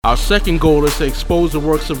Our second goal is to expose the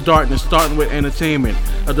works of darkness, starting with entertainment,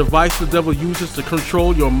 a device the devil uses to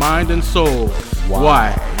control your mind and soul. Wow.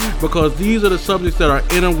 Why? Because these are the subjects that are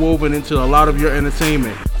interwoven into a lot of your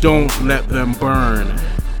entertainment. Don't let them burn.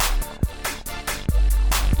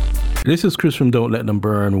 This is Chris from Don't Let Them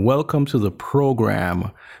Burn. Welcome to the program.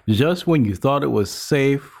 Just when you thought it was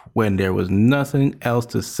safe, when there was nothing else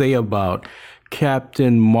to say about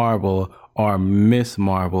Captain Marvel or Miss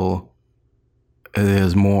Marvel,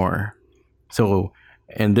 there's more. So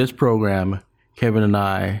in this program, Kevin and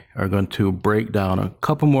I are going to break down a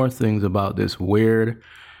couple more things about this weird,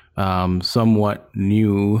 somewhat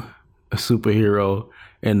new superhero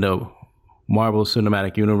in the Marvel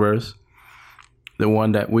Cinematic Universe. The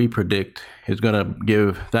one that we predict is going to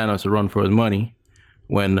give Thanos a run for his money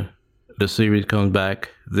when the series comes back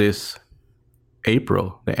this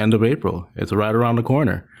April, the end of April. It's right around the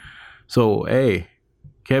corner. So, hey,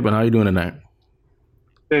 Kevin, how you doing tonight?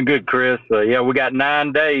 Doing good, Chris. Yeah, we got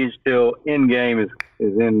 9 days till Endgame is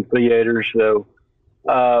in theaters. So,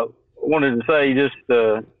 wanted to say just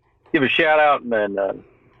give a shout out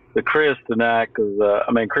to Chris tonight because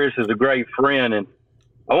Chris is a great friend, and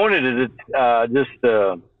I wanted to just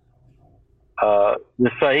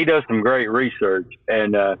say he does some great research,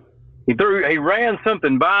 and he ran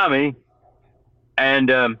something by me, and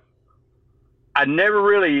I never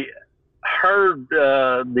really heard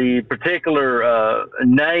the particular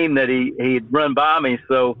name that he had run by me,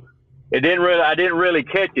 so I didn't really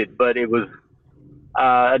catch it, but it was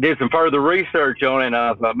I did some further research on it, and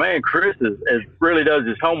I thought, man, Chris really does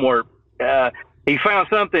his homework. He found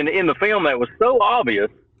something in the film that was so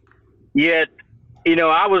obvious, yet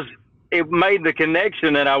it made the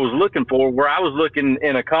connection that I was looking for, where I was looking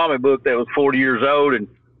in a comic book that was 40 years old, and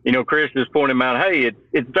Chris just pointed out, hey,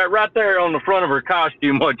 it's right there on the front of her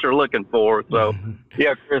costume what you're looking for. So,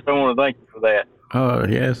 yeah, Chris, I want to thank you for that. Oh,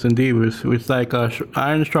 yes, indeed. It's like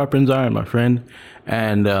iron sharpens iron, my friend.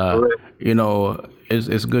 And,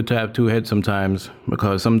 it's good to have two heads sometimes,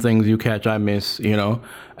 because some things you catch, I miss,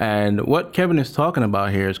 And what Kevin is talking about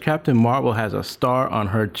here is Captain Marvel has a star on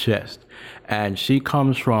her chest, and she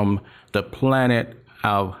comes from the planet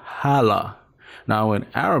of Hala. Now, in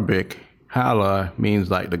Arabic, Hala means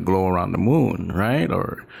like the glow around the moon, right?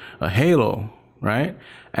 Or a halo, right?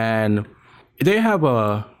 And they have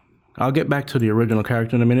I'll get back to the original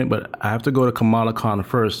character in a minute, but I have to go to Kamala Khan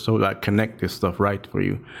first so I connect this stuff right for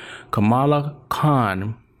you. Kamala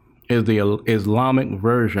Khan is the Islamic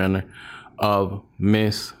version of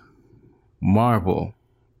Miss Marvel,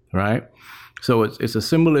 right? So it's a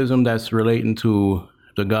symbolism that's relating to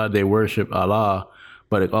the god they worship, Allah,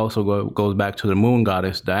 but it also goes back to the moon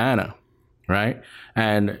goddess, Diana, right?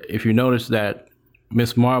 And if you notice that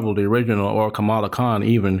Miss Marvel, the original, or Kamala Khan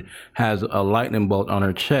even, has a lightning bolt on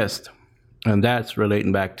her chest, and that's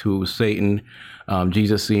relating back to Satan,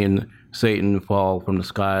 Jesus seeing Satan fall from the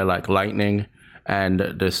sky like lightning, and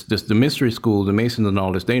the mystery school, the Masons and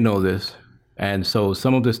all this, they know this, and so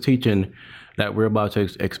some of this teaching that we're about to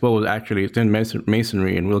expose, actually, it's in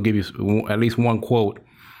Masonry, and we'll give you at least one quote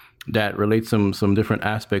that relates some different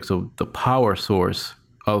aspects of the power source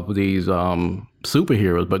of these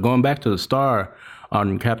superheroes. But going back to the star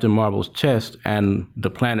on Captain Marvel's chest and the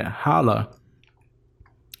planet Hala,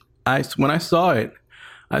 when I saw it,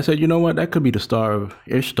 I said, you know what, that could be the star of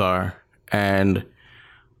Ishtar. And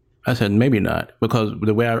I said, maybe not, because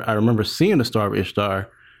the way I remember seeing the star of Ishtar,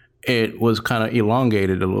 it was kind of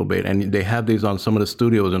elongated a little bit, and they have these on some of the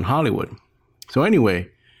studios in Hollywood. So anyway,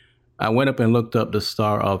 I went up and looked up the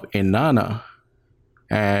star of Inanna,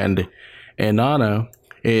 and Inanna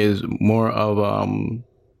is more of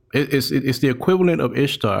it's the equivalent of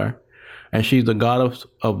Ishtar, and she's the goddess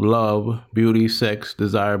of love, beauty, sex,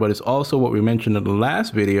 desire, but it's also what we mentioned in the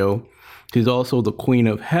last video. She's also the queen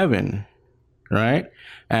of heaven, right?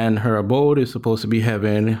 And her abode is supposed to be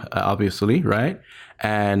heaven, obviously, right?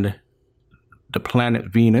 And the planet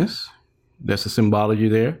Venus, that's the symbology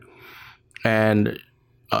there. And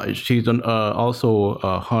she's also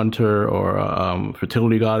a hunter or a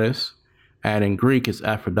fertility goddess. And in Greek, it's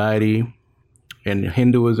Aphrodite. In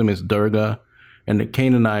Hinduism, it's Durga. In the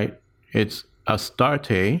Canaanite, it's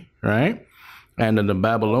Astarte, right? And in the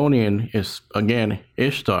Babylonian, it's, again,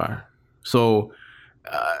 Ishtar. So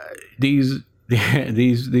these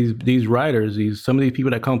writers, some of these people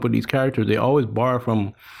that come up with these characters, they always borrow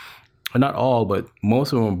from, not all, but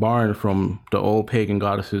most of them are borrowing from the old pagan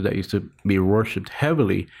goddesses that used to be worshipped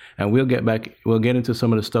heavily. And we'll get into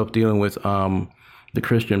some of the stuff dealing with the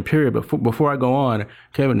Christian period. But before I go on,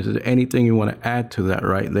 Kevin, is there anything you want to add to that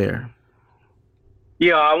right there?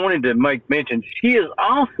 Yeah, I wanted to make mention, she is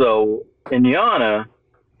also, Inanna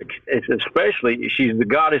it's especially she's the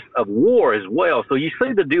goddess of war as well. So you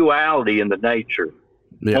see the duality in the nature.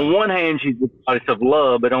 Yeah. On one hand, she's the goddess of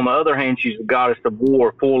love, but on the other hand, she's the goddess of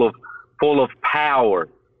war, full of power.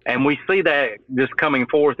 And we see that just coming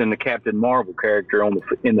forth in the Captain Marvel character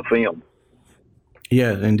in the film.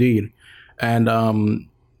 Yeah, indeed. And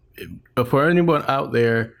for anyone out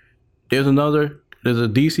there, there's a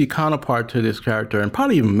DC counterpart to this character, and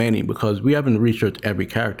probably even many, because we haven't researched every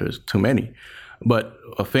character. It's too many. But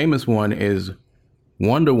a famous one is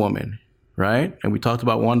Wonder Woman, right? And we talked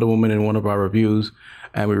about Wonder Woman in one of our reviews,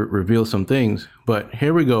 and we revealed some things. But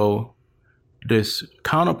here we go. This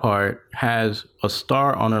counterpart has a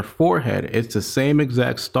star on her forehead. It's the same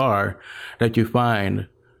exact star that you find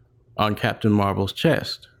on Captain Marvel's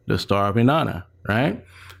chest, the Star of Inanna, right?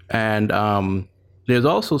 And there's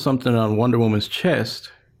also something on Wonder Woman's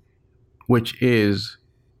chest, which is,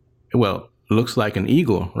 well, looks like an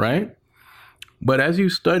eagle, right? But as you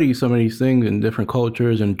study some of these things in different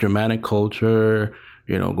cultures and Germanic culture,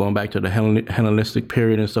 you know, going back to the Hellenistic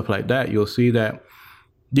period and stuff like that, you'll see that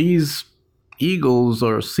these eagles,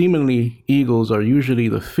 or seemingly eagles, are usually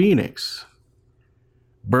the phoenix,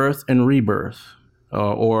 birth and rebirth,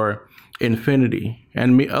 or infinity.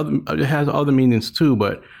 And it has other meanings too,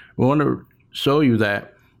 but we want to show you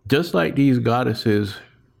that just like these goddesses,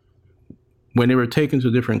 when they were taken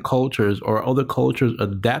to different cultures or other cultures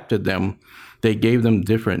adapted them, they gave them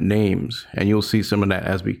different names. And you'll see some of that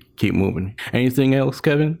as we keep moving. Anything else,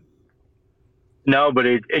 Kevin? No, but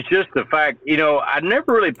it's just the fact, you know, I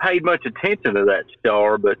never really paid much attention to that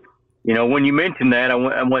star, but, you know, when you mentioned that, I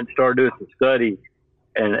went and started doing some study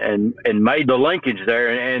and made the linkage there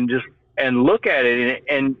and look at it.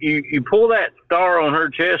 And you pull that star on her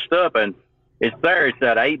chest up, and it's there. It's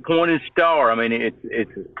that 8-pointed star. I mean, it's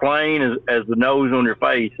as plain as the nose on your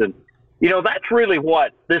face. And, you know, that's really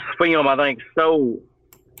what this film, I think, is so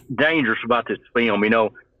dangerous about this film. You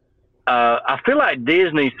know, I feel like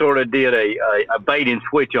Disney sort of did a bait and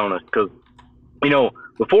switch on us, because, you know,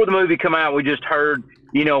 before the movie come out, we just heard,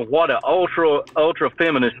 you know, what an ultra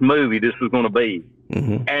feminist movie this was going to be.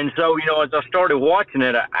 Mm-hmm. And so, you know, as I started watching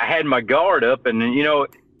it, I had my guard up, and, you know,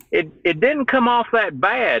 it didn't come off that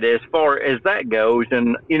bad as far as that goes.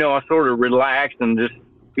 And, you know, I sort of relaxed and just,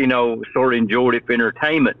 you know, sort of enjoyed it for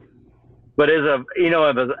entertainment. But as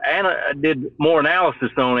I did more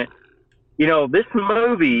analysis on it, you know, this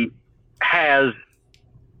movie has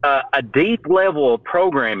a deep level of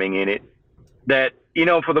programming in it that, you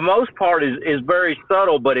know, for the most part is very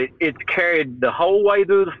subtle, but it's carried the whole way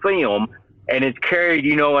through the film. And it's carried,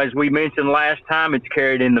 you know, as we mentioned last time, it's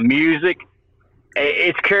carried in the music.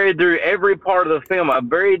 It's carried through every part of the film, a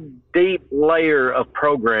very deep layer of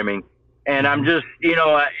programming. And I'm just, you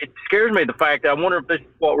know, it scares me, the fact that I wonder if this is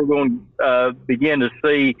what we're going to begin to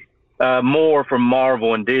see more from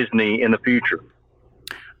Marvel and Disney in the future.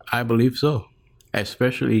 I believe so,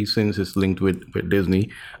 especially since it's linked with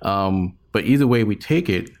Disney. But either way we take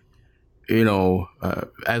it, you know,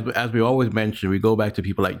 as we always mention, we go back to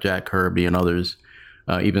people like Jack Kirby and others,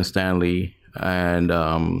 even Stan Lee. And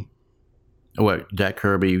Jack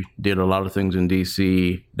Kirby did a lot of things in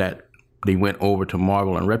DC that they went over to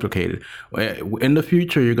Marvel and replicated. In the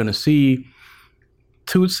future, you're going to see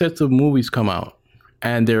 2 sets of movies come out,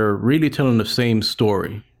 and they're really telling the same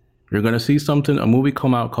story. You're going to see a movie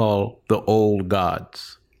come out called The Old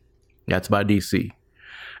Gods. That's by DC.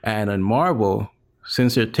 And in Marvel,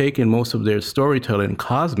 since they're taking most of their storytelling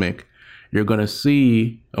cosmic, you're going to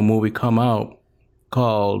see a movie come out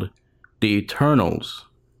called The Eternals.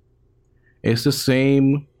 It's the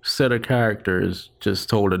same set of characters, just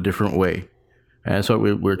told a different way. And that's what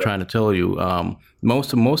we're trying to tell you.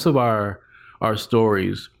 Most of our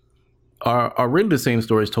stories are really the same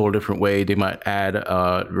stories told a different way. They might add,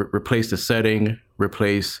 replace the setting,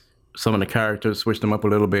 replace some of the characters, switch them up a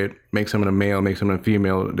little bit, make some of them male, make some of them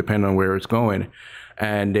female, depending on where it's going.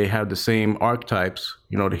 And they have the same archetypes,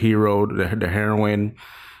 you know, the hero, the heroine,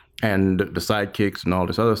 and the sidekicks and all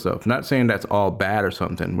this other stuff. Not saying that's all bad or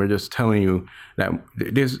something. We're just telling you that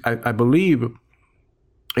there's, I believe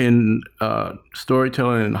in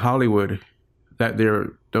storytelling in Hollywood that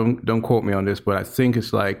don't quote me on this, but I think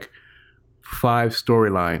it's like 5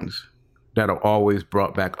 storylines that are always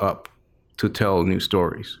brought back up to tell new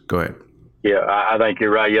stories. Go ahead. Yeah, I think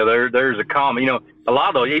you're right. Yeah, there's a common, you know, a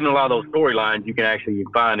lot of those storylines you can actually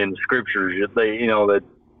find in the scriptures. They, you know,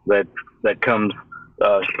 that comes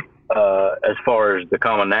as far as the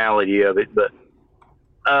commonality of it. But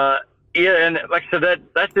yeah, and like I said,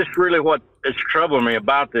 that's just really what is troubling me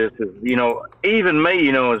about this is, you know, even me,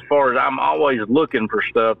 you know, as far as I'm always looking for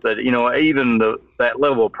stuff that, you know, even that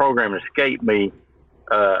level of program escaped me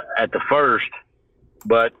at the first.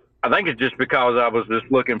 But I think it's just because I was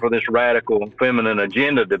just looking for this radical feminine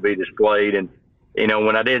agenda to be displayed. And,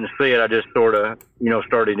 when I didn't see it, I just sort of,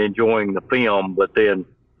 started enjoying the film. But then,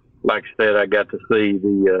 like I said, I got to see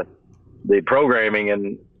the programming.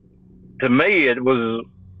 And to me, it was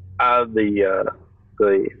the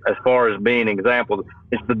as far as being an example,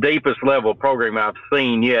 it's the deepest level of programming I've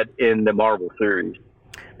seen yet in the Marvel series.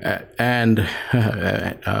 And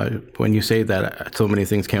when you say that, so many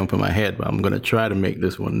things came up in my head, but I'm going to try to make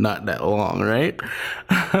this one not that long, right?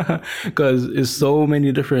 Because it's so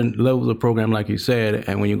many different levels of program, like you said.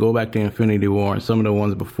 And when you go back to Infinity War and some of the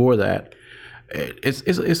ones before that,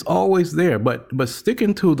 it's always there. But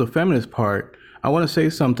sticking to the feminist part, I want to say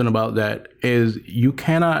something about that is you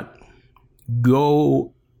cannot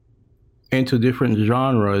go into different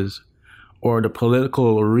genres or the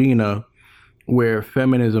political arena where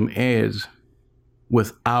feminism is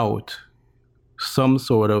without some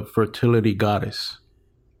sort of fertility goddess.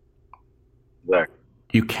 Exactly.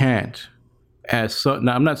 You can't. Now,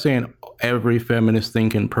 I'm not saying every feminist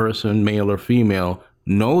thinking person, male or female,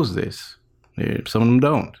 knows this. Some of them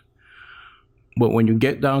don't. But when you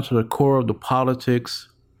get down to the core of the politics,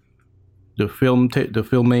 the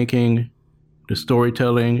filmmaking, the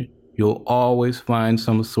storytelling, you'll always find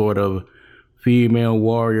some sort of female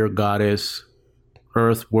warrior goddess,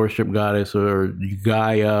 earth worship goddess, or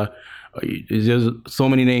Gaia. There's just so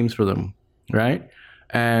many names for them, right?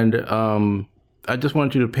 And I just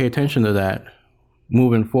want you to pay attention to that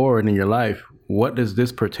moving forward in your life. What does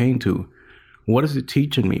this pertain to? What is it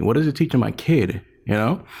teaching me? What is it teaching my kid?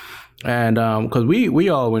 And because we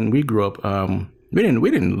all, when we grew up, we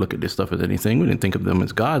didn't look at this stuff as anything. We didn't think of them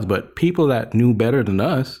as gods, but people that knew better than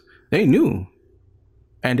us, they knew.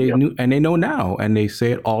 And they knew, and they know now, and they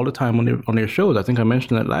say it all the time on their shows. I think I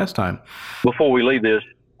mentioned that last time. Before we leave this,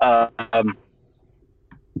 the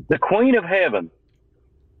Queen of Heaven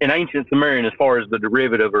in ancient Sumerian, as far as the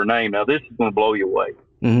derivative of her name, now this is going to blow you away.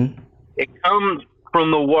 Mm-hmm. It comes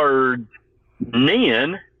from the words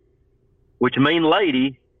Nin, which mean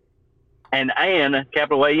lady, and An,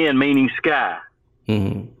 capital A-N, meaning sky.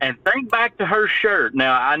 Mm-hmm. And think back to her shirt.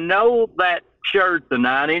 Now, I know that shirt's a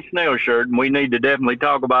 9-inch nail shirt, and we need to definitely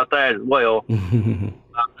talk about that as well,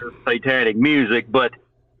 about the satanic music. But,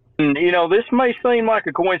 this may seem like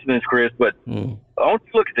a coincidence, Chris, but I want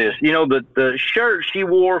you to look at this. The shirt she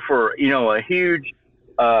wore for, a huge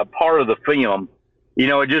part of the film,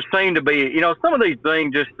 it just seemed to be, some of these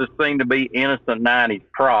things just seem to be innocent 90s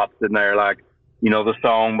props in there, like, the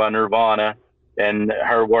song by Nirvana and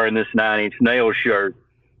her wearing this 9-inch nail shirt.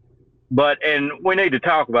 And we need to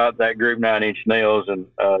talk about that group 9-inch nails and,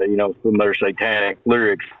 some of their satanic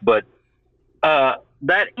lyrics. But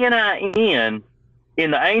that Nin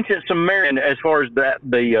in the ancient Sumerian, as far as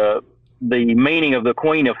the meaning of the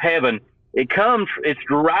Queen of Heaven, it's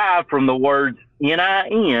derived from the words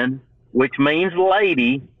Nin, which means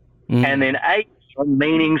lady, and then A,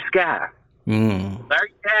 meaning sky. There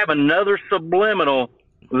you have another subliminal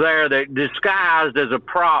there that disguised as a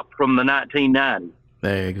prop from the 1990s.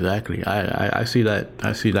 Exactly. I see that.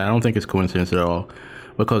 I don't think it's coincidence at all,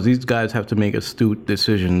 because these guys have to make astute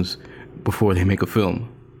decisions before they make a film.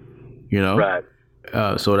 Right.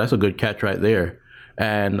 So that's a good catch right there.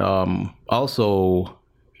 And also,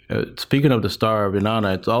 speaking of the Star of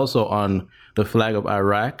Inanna, it's also on the flag of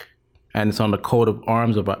Iraq, and it's on the coat of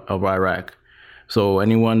arms of Iraq. So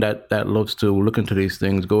anyone that looks to look into these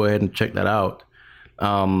things, go ahead and check that out.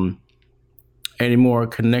 Any more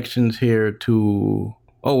connections here to...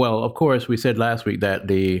 Oh, well, of course, we said last week that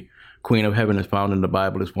the Queen of Heaven is found in the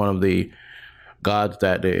Bible. It's one of the gods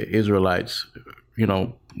that the Israelites,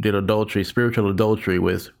 did adultery, spiritual adultery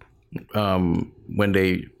with when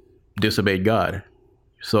they disobeyed God.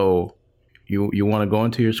 So you want to go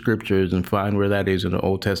into your scriptures and find where that is in the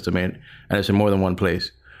Old Testament, and it's in more than one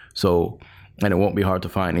place. So, and it won't be hard to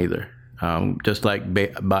find either. Just like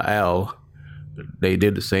Baal, they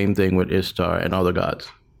did the same thing with Ishtar and other gods.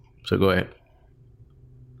 So go ahead.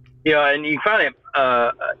 Yeah, and you find it,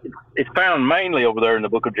 it's found mainly over there in the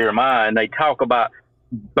book of Jeremiah, and they talk about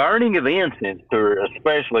burning of incense to her,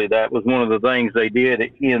 especially. That was one of the things they did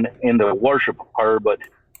in the worship of her. But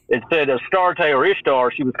it said Astarte, or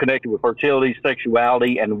Ishtar, she was connected with fertility,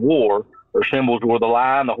 sexuality, and war. Her symbols were the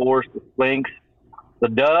lion, the horse, the sphinx, the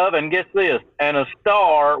dove, and guess this, and a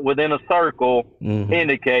star within a circle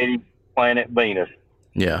indicating planet Venus.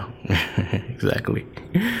 Yeah, exactly.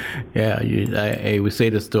 Yeah, we say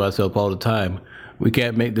this to ourselves all the time. We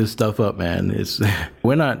can't make this stuff up, man.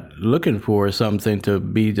 We're not looking for something to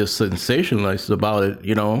be just sensationalist about it,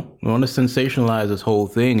 We want to sensationalize this whole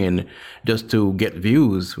thing and just to get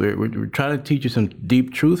views. We're trying to teach you some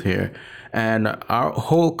deep truth here. And our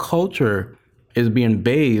whole culture is being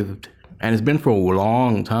bathed, and it's been for a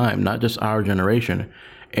long time, not just our generation,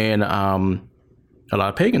 in a lot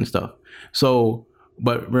of pagan stuff. So,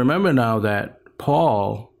 but remember now that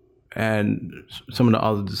Paul and some of the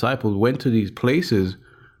other disciples went to these places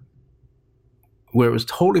where it was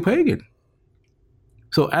totally pagan.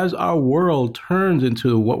 So as our world turns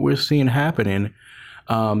into what we're seeing happening,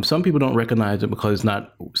 some people don't recognize it because it's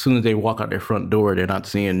not, as soon as they walk out their front door, they're not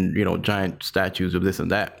seeing, giant statues of this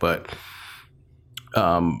and that. But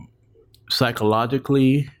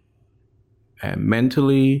psychologically and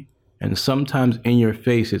mentally, and sometimes in your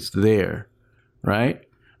face, it's there, right?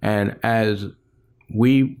 And as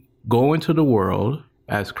we go into the world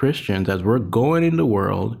as Christians, as we're going in the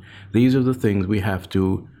world, these are the things we have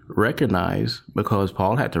to recognize, because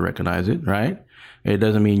Paul had to recognize it, right? It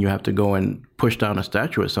doesn't mean you have to go and push down a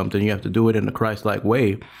statue or something. You have to do it in a Christ-like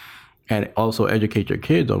way, and also educate your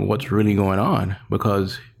kids on what's really going on,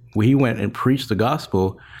 because he went and preached the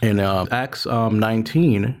gospel in Acts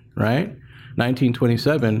 19, right?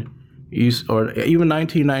 1927, or even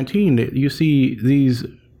 1919, you see these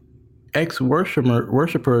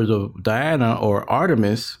ex-worshippers of Diana or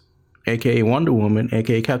Artemis, aka Wonder Woman,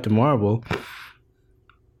 aka Captain Marvel.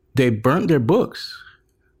 They burnt their books,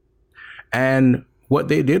 and what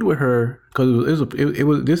they did with her, because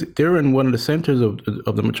they're in one of the centers of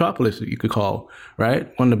the metropolis, you could call,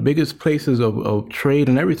 right? One of the biggest places of trade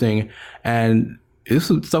and everything, and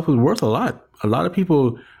this stuff was worth a lot. A lot of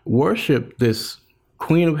people worship this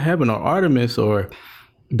Queen of Heaven or Artemis or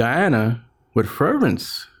Diana with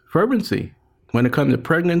fervency when it comes to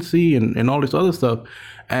pregnancy and all this other stuff,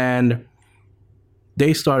 and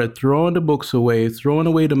they started throwing the books away, throwing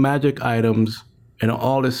away the magic items and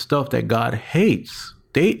all this stuff that God hates.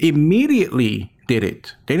 They immediately did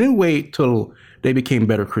it. They didn't wait till they became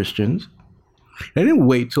better Christians. They didn't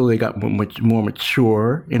wait till they got much more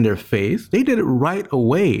mature in their faith. They did it right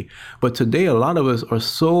away. But today, a lot of us are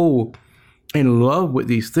so in love with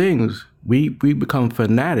these things, we become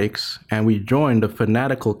fanatics, and we join the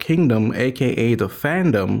fanatical kingdom, aka the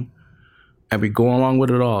fandom, and we go along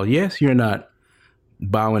with it all. Yes, you're not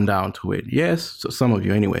bowing down to it. Yes, some of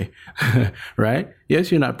you anyway, right?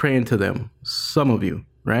 Yes, you're not praying to them. Some of you,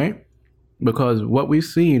 right? Because what we've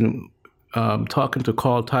seen, talking to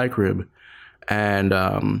Carl Tykrib,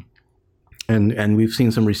 and we've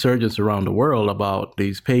seen some resurgence around the world about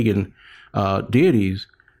these pagan deities,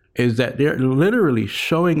 is that they're literally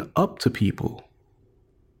showing up to people.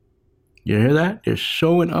 You hear that? They're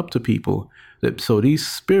showing up to people. So these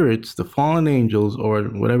spirits, the fallen angels or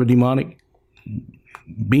whatever demonic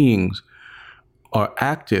beings, are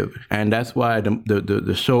active, and that's why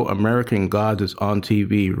the show American Gods is on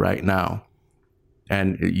TV right now.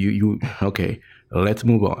 And you okay, let's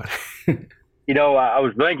move on. I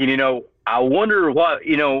was thinking, I wonder what,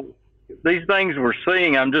 these things we're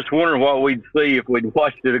seeing, I'm just wondering what we'd see if we'd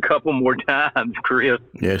watched it a couple more times, Chris.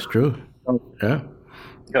 Yeah, it's true. Yeah.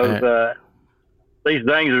 Because these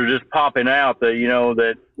things are just popping out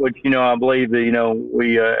that, which, I believe that,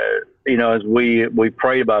 we, as we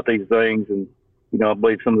pray about these things, and, I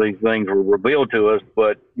believe some of these things were revealed to us,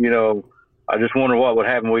 but, I just wonder what would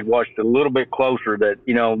happen. We'd watched a little bit closer that,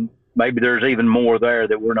 maybe there's even more there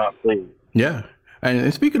that we're not seeing. Yeah.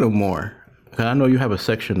 And speaking of more, I know you have a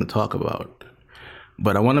section to talk about,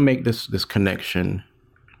 but I want to make this connection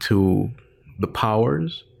to the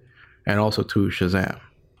powers and also to Shazam,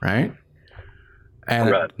 right?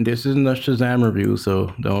 And right. This isn't a Shazam review,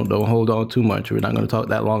 so don't hold on too much. We're not going to talk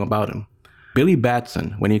that long about him. Billy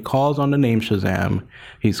Batson, when he calls on the name Shazam,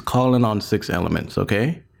 he's calling on 6 elements,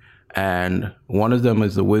 okay? And one of them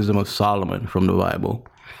is the wisdom of Solomon from the Bible.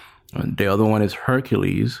 The other one is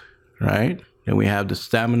Hercules, right? Then we have the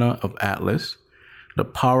stamina of Atlas, the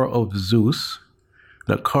power of Zeus,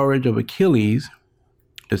 the courage of Achilles,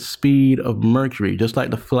 the speed of Mercury, just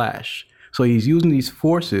like the Flash. So he's using these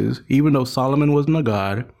forces, even though Solomon wasn't a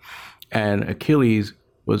god and Achilles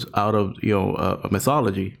was out of a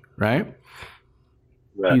mythology, right?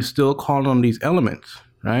 Right. He's still calling on these elements,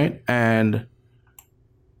 right? And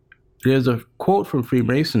there's a quote from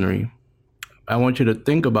Freemasonry I want you to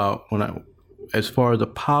think about as far as the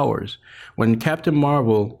powers. When Captain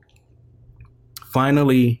Marvel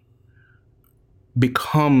finally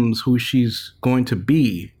becomes who she's going to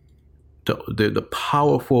be, the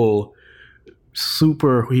powerful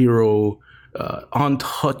superhero,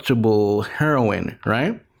 untouchable heroine,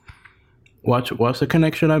 right? Watch the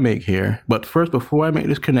connection I make here. But first, before I make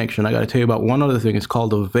this connection, I got to tell you about one other thing. It's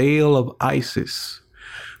called the Veil of Isis.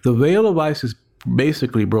 The Veil of Isis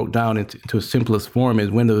basically broke down into its simplest form is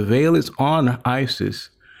when the veil is on Isis,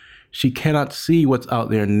 She cannot see what's out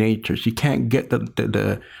there in nature. She can't get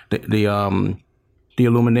the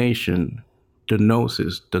illumination, the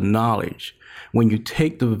gnosis, the knowledge. When you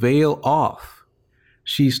take the veil off,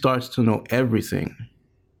 she starts to know everything.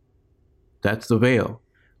 That's the veil.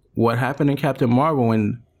 What happened in Captain Marvel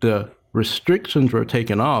when the restrictions were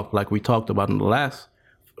taken off, like we talked about in the last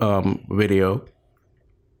video,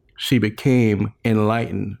 she became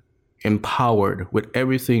enlightened, empowered with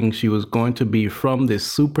everything she was going to be from this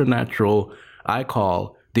supernatural, I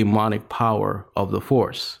call demonic power of the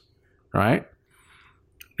Force, right?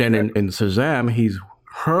 Then in Shazam, he's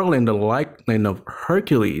hurling the lightning of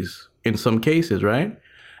Hercules in some cases, right?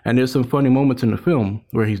 And there's some funny moments in the film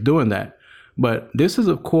where he's doing that. But this is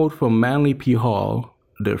a quote from Manly P. Hall,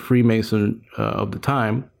 the Freemason of the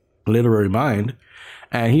time, literary mind.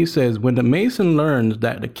 And he says, when the Mason learns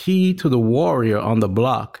that the key to the warrior on the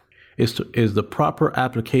block is the proper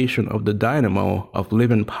application of the dynamo of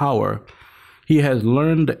living power, he has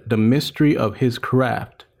learned the mystery of his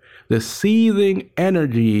craft. The seething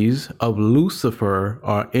energies of Lucifer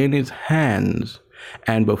are in his hands,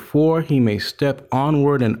 and before he may step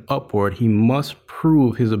onward and upward, he must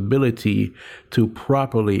prove his ability to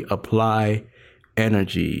properly apply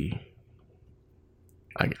energy.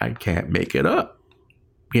 I can't make it up.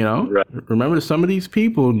 You know, right. Remember, some of these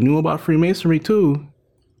people knew about Freemasonry too.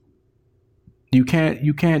 You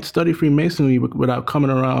can't study Freemasonry without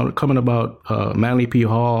coming about Manly P.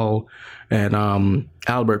 Hall and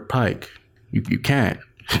Albert Pike. You can't.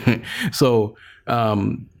 So,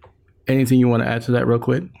 anything you want to add to that real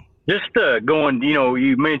quick? Just going,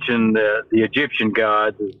 you mentioned the Egyptian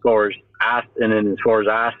gods as far as Isis, and then as far as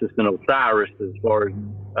Isis and Osiris, as far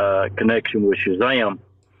as connection with Shazam.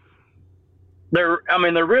 They're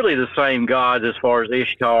really the same gods as far as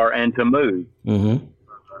Ishtar and Tammuz. Mm-hmm.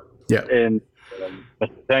 Yeah. And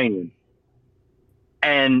Mesopotamian.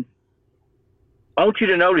 And I want you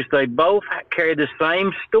to notice they both carry the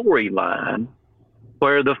same storyline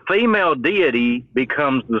where the female deity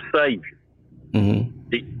becomes the savior. Mm-hmm.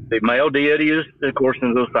 The male deity is, of course,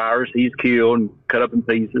 Osiris. He's killed and cut up in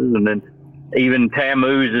pieces. And then even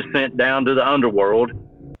Tammuz is sent down to the underworld.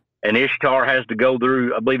 And Ishtar has to go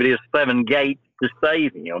through, I believe it is 7 gates to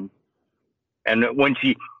save him. And when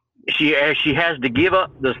she has to give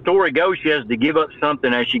up, the story goes, she has to give up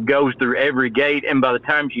something as she goes through every gate. And by the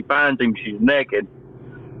time she finds him, she's naked.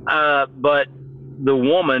 But the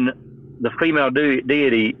woman, the female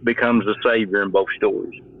deity, becomes the savior in both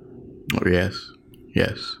stories. Oh, yes.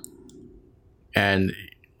 And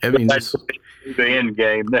I mean, that's the end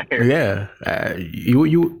game there. Yeah,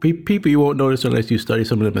 people you won't notice unless you study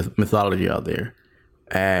some of the mythology out there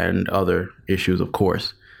and other issues, of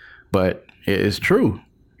course. But it's true,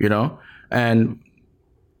 And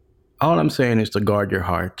all I'm saying is to guard your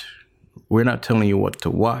heart. We're not telling you what to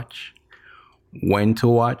watch, when to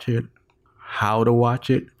watch it, how to watch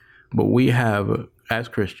it, but we have, as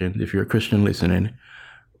Christians, if you're a Christian listening,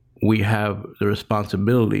 we have the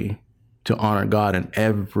responsibility to honor God in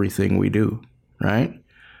everything we do, right?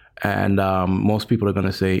 And most people are going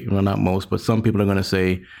to say, well, not most, but some people are going to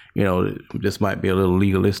say, this might be a little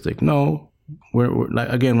legalistic. No, we're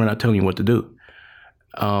not telling you what to do.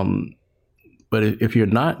 But if you're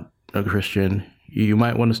not a Christian, you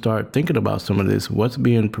might want to start thinking about some of this. What's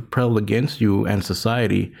being propelled against you and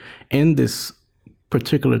society in this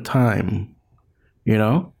particular time?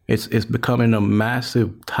 It's becoming a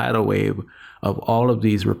massive tidal wave of all of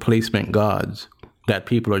these replacement gods that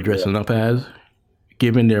people are dressing up as.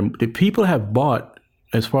 The people have bought,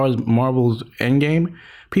 as far as Marvel's Endgame,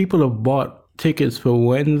 people have bought tickets for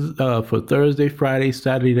Thursday, Friday,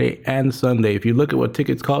 Saturday, and Sunday. If you look at what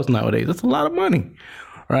tickets cost nowadays, that's a lot of money,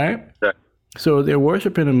 right? Yeah. So they're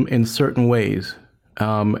worshiping them in certain ways.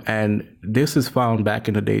 And this is found back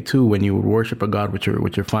in the day too, when you would worship a god with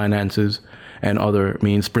your finances and other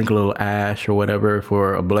means, sprinkle a little ash or whatever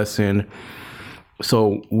for a blessing.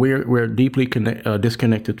 So we're deeply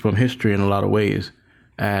disconnected from history in a lot of ways.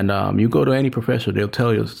 And you go to any professor, they'll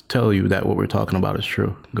tell you that what we're talking about is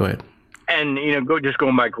true. Go ahead. And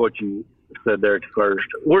going back to what you said there at first,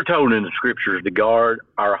 we're told in the scriptures to guard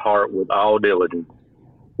our heart with all diligence.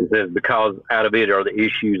 It says, because out of it are the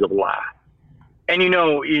issues of life. And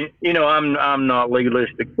I'm not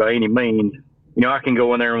legalistic by any means. I can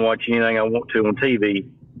go in there and watch anything I want to on TV.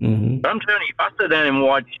 Mm-hmm. But I'm telling you, if I sit down and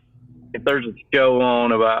watch, if there's a show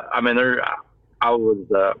on about, I'm not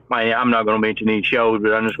going to mention any shows,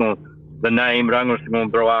 but I'm just going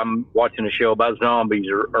to throw out, I'm watching a show about zombies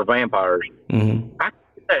or vampires. Mm-hmm. I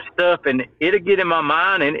get that stuff and it'll get in my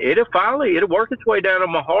mind and it'll work its way down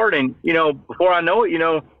on my heart. And, before I know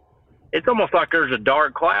it, it's almost like there's a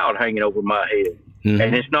dark cloud hanging over my head.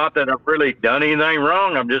 And it's not that I've really done anything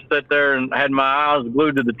wrong. I've just sat there and had my eyes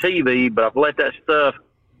glued to the TV, but I've let that stuff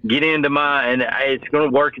get into and it's going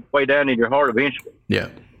to work its way down in your heart eventually. Yeah.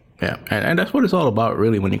 Yeah. And that's what it's all about,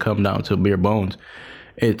 really, when you come down to bare bones.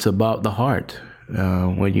 It's about the heart.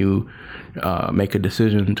 When you make a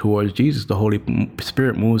decision towards Jesus, the Holy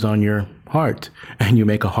Spirit moves on your heart and you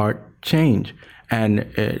make a heart change. And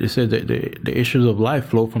it says that the issues of life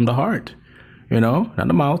flow from the heart, not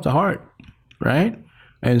the mouth, the heart, right?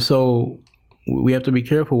 And so we have to be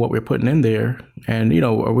careful what we're putting in there. And,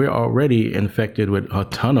 we're already infected with a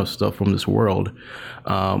ton of stuff from this world.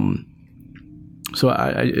 So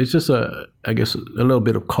it's just I guess, a little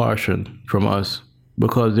bit of caution from us,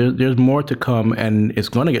 because there's more to come, and it's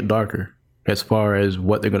going to get darker as far as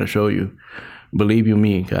what they're going to show you. Believe you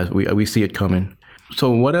me, guys, we see it coming. So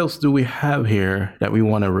what else do we have here that we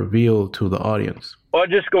want to reveal to the audience? Well,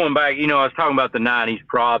 just going back, I was talking about the 90s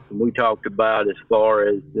props, and we talked about as far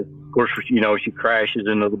as, of course, she crashes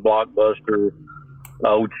into the Blockbuster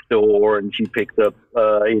old store, and she picks up,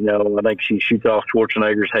 I think she shoots off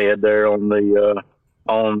Schwarzenegger's head there on the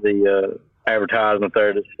advertisement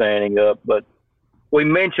there that's standing up. But we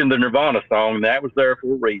mentioned the Nirvana song, and that was there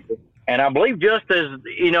for a reason. And I believe just as,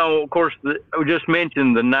 of course, we just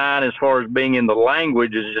mentioned the 9 as far as being in the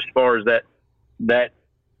language, as far as that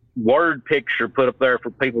word picture put up there for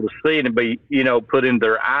people to see and be, put in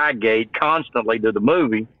their eye gate constantly to the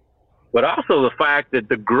movie. But also the fact that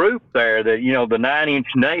the group there, that, the 9 Inch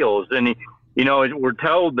Nails, and, we're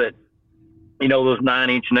told that, those 9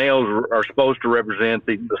 Inch Nails are supposed to represent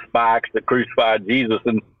the spikes that crucified Jesus.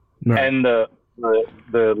 And, right. And the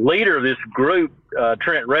leader of this group,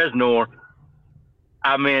 Trent Reznor,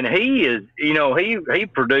 I mean, he is, he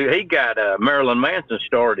got Marilyn Manson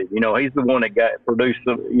started. He's the one that produced,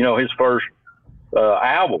 his first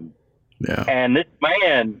album. Yeah. And this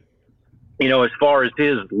man, as far as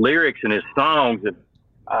his lyrics and his songs,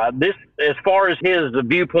 as far as his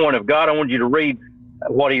viewpoint of God, I want you to read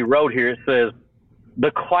what he wrote here. It says, "The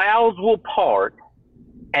clouds will part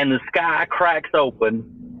and the sky cracks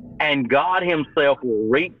open, and God himself will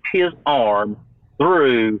reach his arm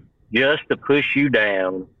through just to push you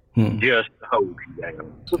down, just to hold you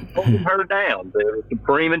down." Holding her down. The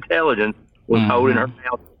supreme intelligence was holding her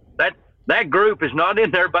down. That group is not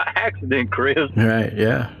in there by accident, Chris. Right,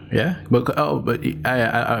 yeah. But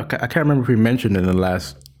I can't remember if we mentioned in the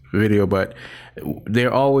last video, but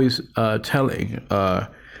they're always telling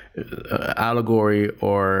allegory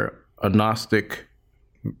or a Gnostic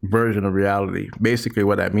version of reality. Basically,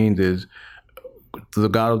 what that means is the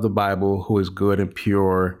God of the Bible, who is good and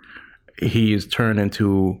pure, he is turned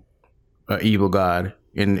into an evil God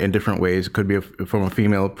in different ways. It could be from a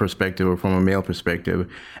female perspective or from a male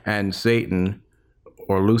perspective. And Satan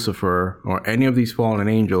or Lucifer or any of these fallen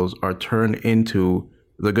angels are turned into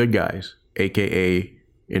the good guys, aka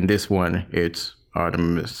in this one, it's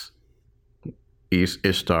Artemis,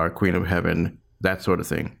 Ishtar, Queen of Heaven, that sort of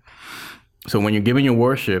thing. So when you're giving your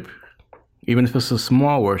worship, even if it's a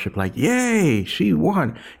small worship, like, yay, she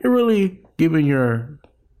won, you're really giving your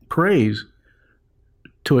praise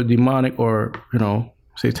to a demonic or,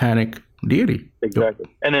 satanic deity. Exactly.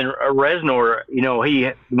 And then Reznor,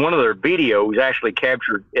 one of their videos actually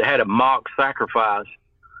captured, it had a mock sacrifice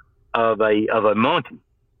of a monkey.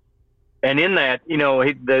 And in that,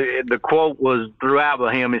 the quote was throughout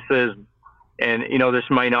with him, it says, and, this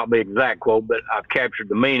may not be exact quote, but I've captured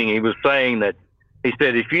the meaning. He was saying that, he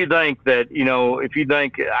said, if you think I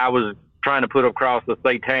was trying to put across a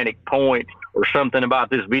satanic point or something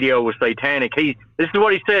about this video was satanic, this is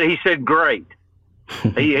what he said. He said, great.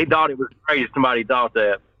 he thought it was great if somebody thought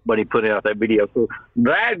that when he put out that video. So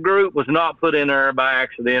that group was not put in there by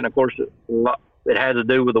accident. Of course, it had to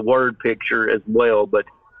do with the word picture as well. But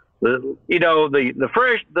them watching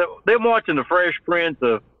the Fresh Prince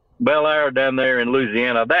of Bel-Air down there in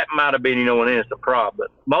Louisiana, that might have been, an innocent prop.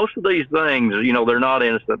 But most of these things, they're not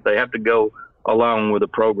innocent. They have to go along with the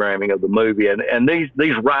programming of the movie. And these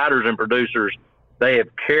writers and producers, they have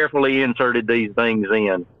carefully inserted these things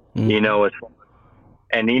in,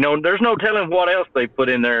 and, there's no telling what else they put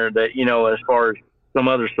in there that, as far as some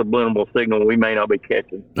other subliminal signal we may not be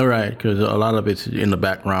catching. All right, because a lot of it's in the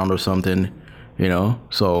background or something,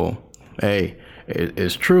 So, hey,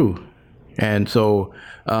 it's true. And so,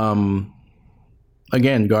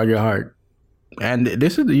 again, guard your heart. And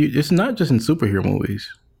it's not just in superhero movies,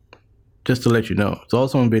 just to let you know. It's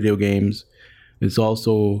also in video games. It's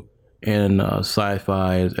also in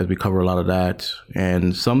sci-fi, as we cover a lot of that,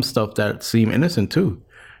 and some stuff that seem innocent too.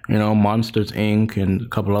 Monsters Inc. and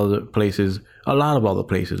a lot of other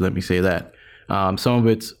places, let me say that. Some of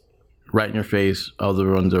it's right in your face.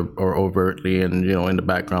 Other ones are overtly and, in the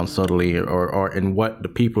background subtly, or in what the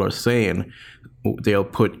people are saying. They'll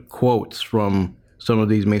put quotes from some of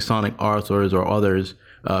these Masonic authors or others,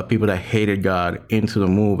 people that hated God, into the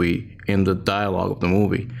movie, in the dialogue of the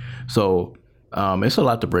movie. So it's a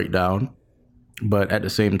lot to break down, but at the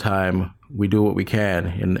same time, we do what we can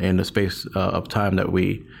in the space of time that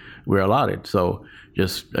we're allotted. So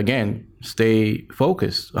just, again, stay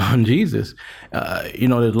focused on Jesus. There's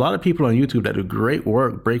a lot of people on YouTube that do great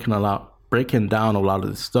work breaking down a lot of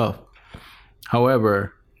this stuff.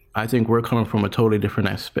 However, I think we're coming from a totally different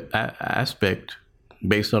aspect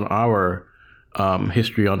based on our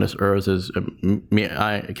history on this earth, as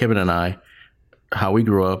Kevin and I, how we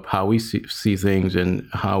grew up, how we see things, and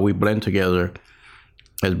how we blend together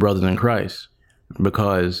as brothers in Christ.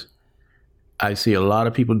 Because I see a lot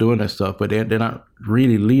of people doing this stuff, but they're not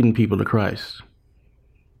really leading people to Christ.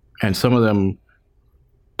 And some of them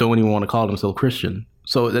don't even want to call themselves Christian.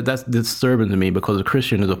 So that's disturbing to me, because a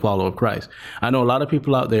Christian is a follower of Christ. I know a lot of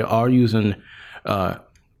people out there are using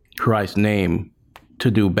Christ's name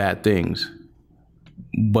to do bad things,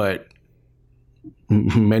 but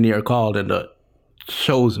many are called and the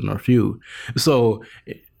chosen are few. So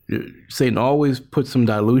Satan always puts some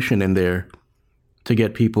dilution in there to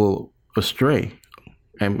get people astray.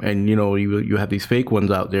 And you have these fake ones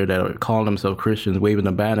out there that are calling themselves Christians, waving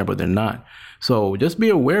a banner, but they're not. So just be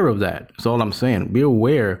aware of that. That's all I'm saying. Be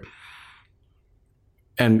aware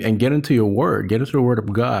and get into your word. Get into the word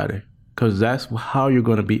of God, because that's how you're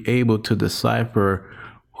going to be able to decipher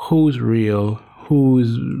who's real,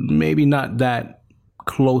 who's maybe not that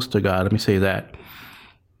close to God. Let me say that.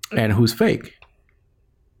 And who's fake.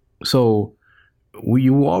 So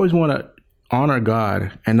you always want to honor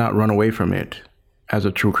God and not run away from it as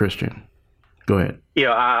a true Christian. Go ahead.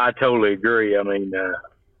 Yeah, I totally agree. I mean,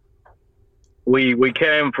 we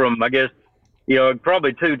came from, I guess,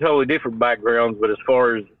 probably two totally different backgrounds, but as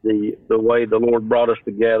far as the way the Lord brought us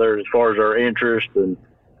together, as far as our interest and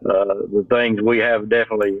the things, we have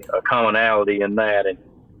definitely a commonality in that.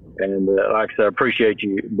 And like I said, I appreciate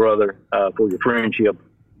you, brother, for your friendship.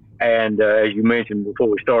 And as you mentioned before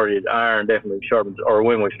we started, iron definitely sharpens, or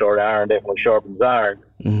when we started, iron definitely sharpens iron.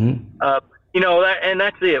 Mm-hmm. And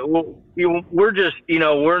that's it. We're just,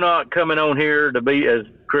 we're not coming on here to be, as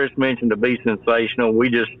Chris mentioned, to be sensational. We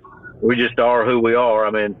just are who we are.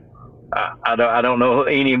 I mean, I don't know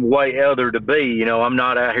any way other to be. I'm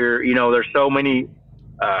not out here. There's so many.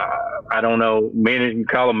 I don't know. You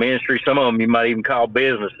call them ministry. Some of them you might even call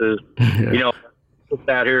businesses. Yeah. Just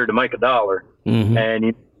out here to make a dollar, mm-hmm. and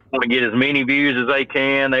you want to get as many views as they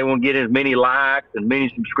can. They want to get as many likes and many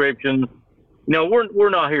subscriptions. We're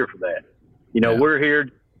not here for that. Yeah. We're here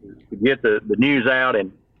to get the news out,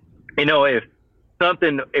 and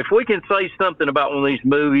if we can say something about one of these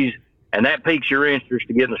movies and that piques your interest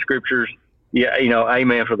to get in the scriptures,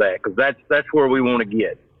 amen for that, because that's where we want to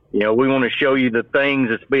get. We want to show you the things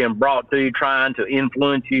that's being brought to you, trying to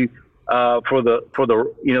influence you for the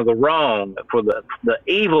the wrong, for the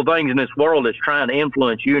evil things in this world that's trying to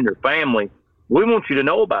influence you and your family. We want you to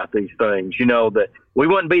know about these things, that we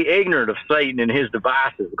wouldn't be ignorant of Satan and his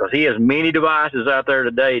devices, because he has many devices out there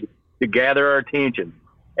today to gather our attention.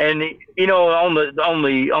 And, on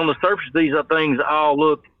the surface, these are things all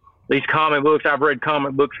look, these comic books, I've read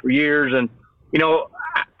comic books for years. And,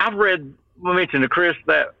 I've read, I mentioned to Chris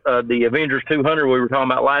that the Avengers 200 we were talking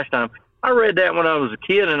about last time. I read that when I was a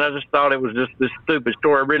kid, and I just thought it was just this stupid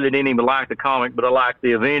story. I really didn't even like the comic, but I liked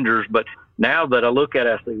the Avengers. But now that I look at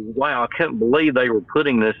it, I say, wow, I couldn't believe they were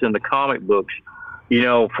putting this in the comic books,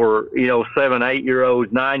 for, 7,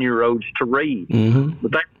 8-year-olds, 9-year-olds to read. Mm-hmm.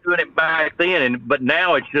 But they were doing it back then. But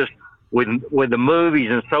now it's just with the movies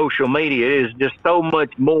and social media, it is just so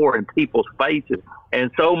much more in people's faces and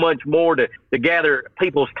so much more to gather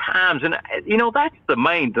people's times. And, that's the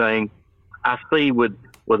main thing I see with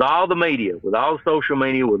all the media, with all the social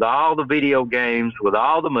media, with all the video games, with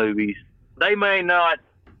all the movies. They may not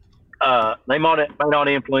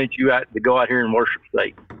influence you to go out here and worship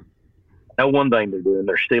Satan. Know one thing they're doing: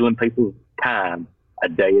 they're stealing people's time a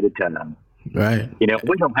day at a time. Right. We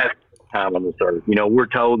don't have time on this earth. We're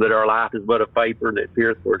told that our life is but a vapor that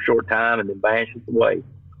appears for a short time and then vanishes away.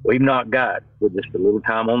 We've not got with just a little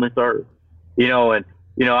time on this earth.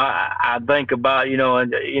 I think about,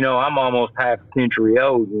 I'm almost half a century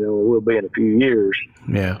old, we'll be in a few years.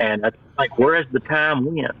 Yeah. And I think, where has the time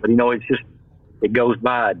went? But, it's just, it goes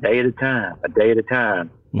by a day at a time, a day at a time.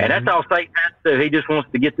 Mm-hmm. And that's all Satan has to do. He just wants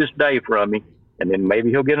to get this day from me. And then maybe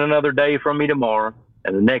he'll get another day from me tomorrow,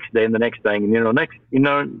 and the next day and the next thing.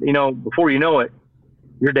 And, before you know it,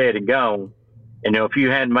 you're dead and gone. And, if you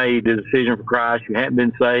hadn't made the decision for Christ, you hadn't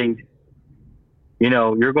been saved,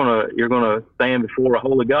 you're gonna stand before a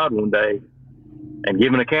holy God one day and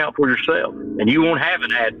give an account for yourself. And you won't have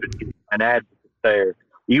an advocate there.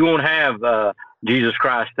 You won't have Jesus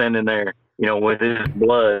Christ standing there, with his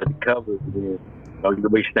blood covered you. You'll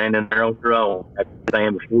be standing there on your own,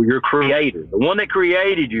 stand before your Creator, the one that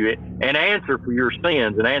created you, and answer for your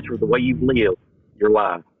sins and answer for the way you've lived your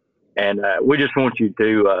life. And we just want you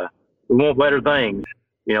to, we want better things.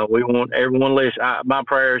 We want everyone listen. My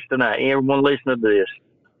prayer is tonight, everyone listening to this,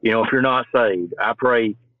 if you're not saved, I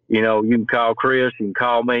pray, you can call Chris, you can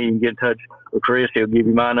call me, you can get in touch with Chris. He'll give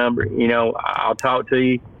you my number. I'll talk to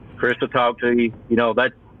you. Chris will talk to you.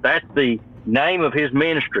 That's the name of his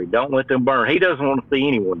ministry. Don't let them burn. He doesn't want to see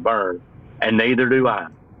anyone burn, and neither do I.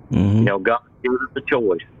 Mm-hmm. God gives us a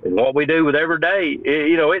choice, and what we do with every day,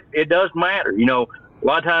 it does matter. A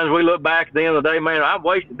lot of times we look back at the end of the day, man, I've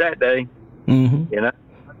wasted that day. Mm-hmm.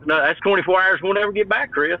 That's 24 hours we'll never get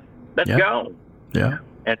back, Chris. That's gone. Yeah.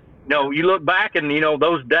 And you look back, and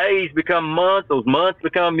those days become months, those months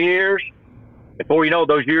become years. Before you know,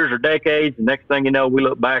 those years are decades, and next thing you know, we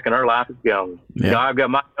look back and our life is gone. Yeah. I've got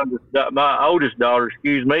my oldest daughter,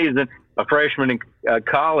 is in a freshman in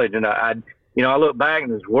college, and I look back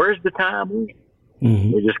and where's the time?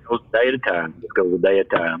 Mm-hmm. It just goes a day at a time. Just goes a day at a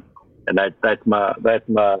time, and that's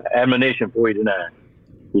my admonition for you tonight.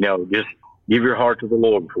 Just give your heart to the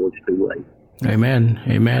Lord before it's too late. Amen.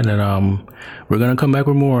 And we're gonna come back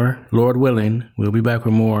with more, Lord willing. We'll be back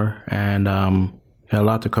with more, and got a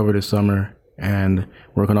lot to cover this summer, and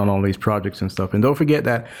working on all these projects and stuff. And don't forget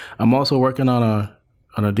that I'm also working on a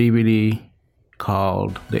DVD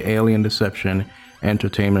called The Alien Deception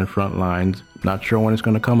Entertainment Frontlines. Not sure when it's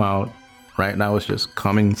going to come out. Right now it's just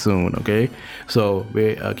coming soon, okay? So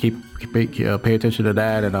we pay attention to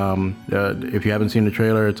that, and if you haven't seen the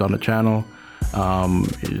trailer, it's on the channel. You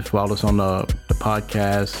just follow us on the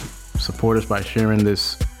podcast. Support us by sharing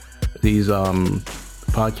these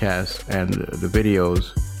podcasts and the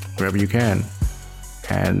videos wherever you can.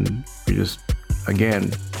 And we just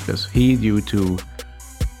heed you to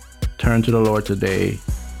turn to the Lord today.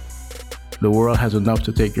 The world has enough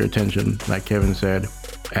to take your attention, like Kevin said,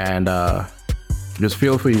 and just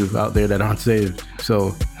feel for you out there that aren't saved.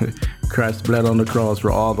 So Christ bled on the cross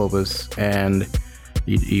for all of us, and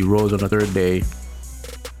he rose on the third day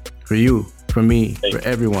for you, for me, for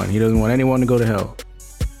everyone. He doesn't want anyone to go to hell.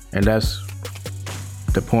 And that's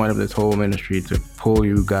the point of this whole ministry, to pull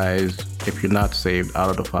you guys, if you're not saved, out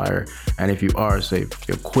of the fire, and if you are saved,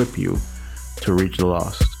 equip you to reach the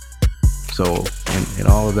lost. So in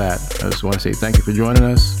all of that, I just want to say thank you for joining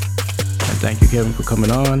us, and thank you, Kevin, for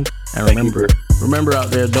coming on. And remember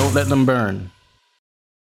out there, don't let them burn.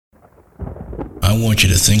 I want you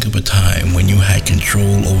to think of a time when you had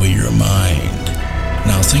control over your mind.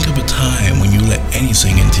 Now think of a time when you let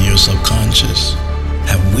anything into your subconscious.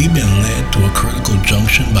 Have we been led to a critical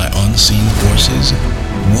junction by unseen forces?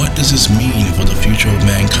 What does this mean for the future of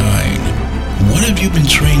mankind? What have you been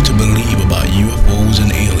trained to believe about UFOs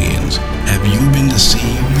and aliens? Have you been deceived?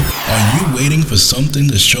 Are you waiting for something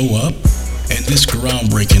to show up? In this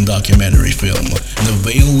groundbreaking documentary film, the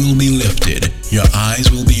veil will be lifted, your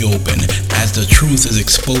eyes will be open, as the truth is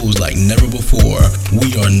exposed like never before.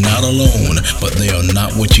 We are not alone, but they are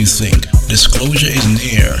not what you think. Disclosure is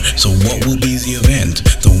near, so what will be the event?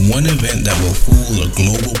 The one event that will fool the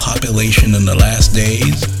global population in the last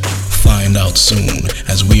days? Find out soon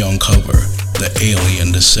as we uncover the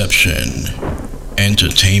alien deception.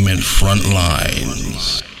 Entertainment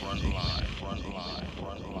Frontlines.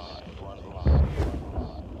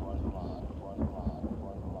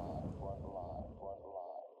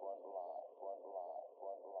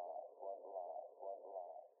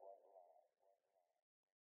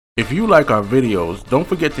 If you like our videos, don't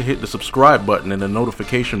forget to hit the subscribe button and the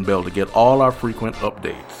notification bell to get all our frequent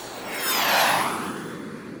updates.